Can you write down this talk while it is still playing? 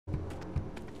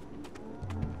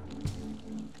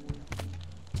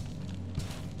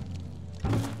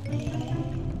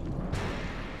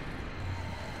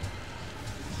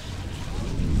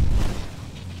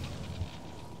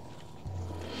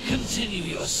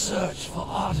your search for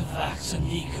artifacts in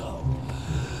Nico.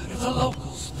 If the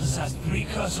locals possess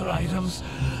precursor items,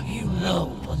 you know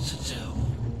what to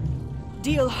do.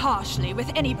 Deal harshly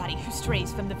with anybody who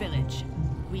strays from the village.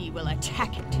 We will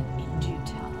attack it in due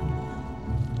time.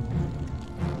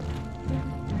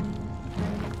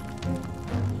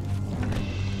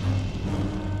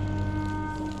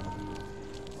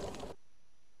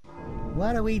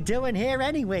 What are we doing here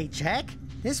anyway, Jack?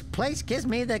 This place gives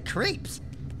me the creeps.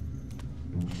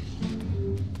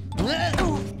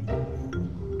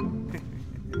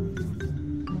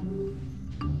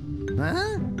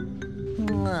 Huh?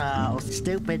 Oh,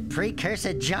 stupid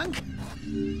precursor junk.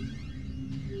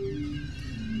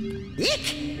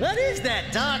 Eek! What is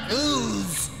that dark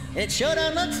ooze? It sure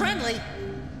don't look friendly.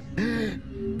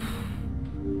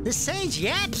 The sage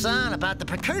yaps on about the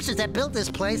precursors that built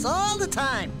this place all the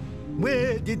time.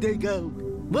 Where did they go?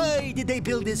 Why did they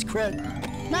build this crud?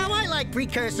 Now, I like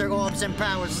precursor orbs and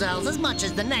power cells as much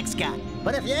as the next guy.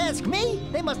 But if you ask me,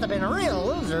 they must have been real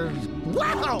losers.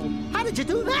 Wow! How did you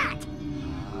do that?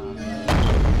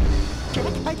 Jack,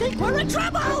 I think we're in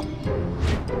trouble!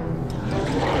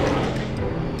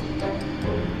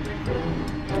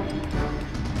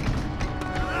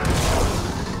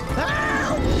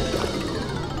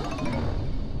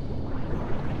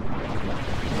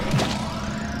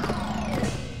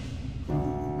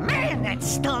 Man, that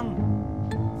stung!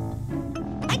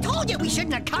 I told you we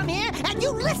shouldn't have come here, and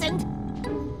you listened!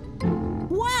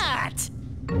 What?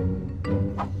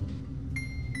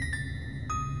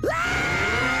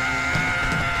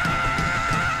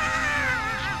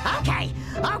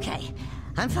 Okay.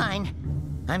 I'm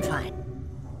fine.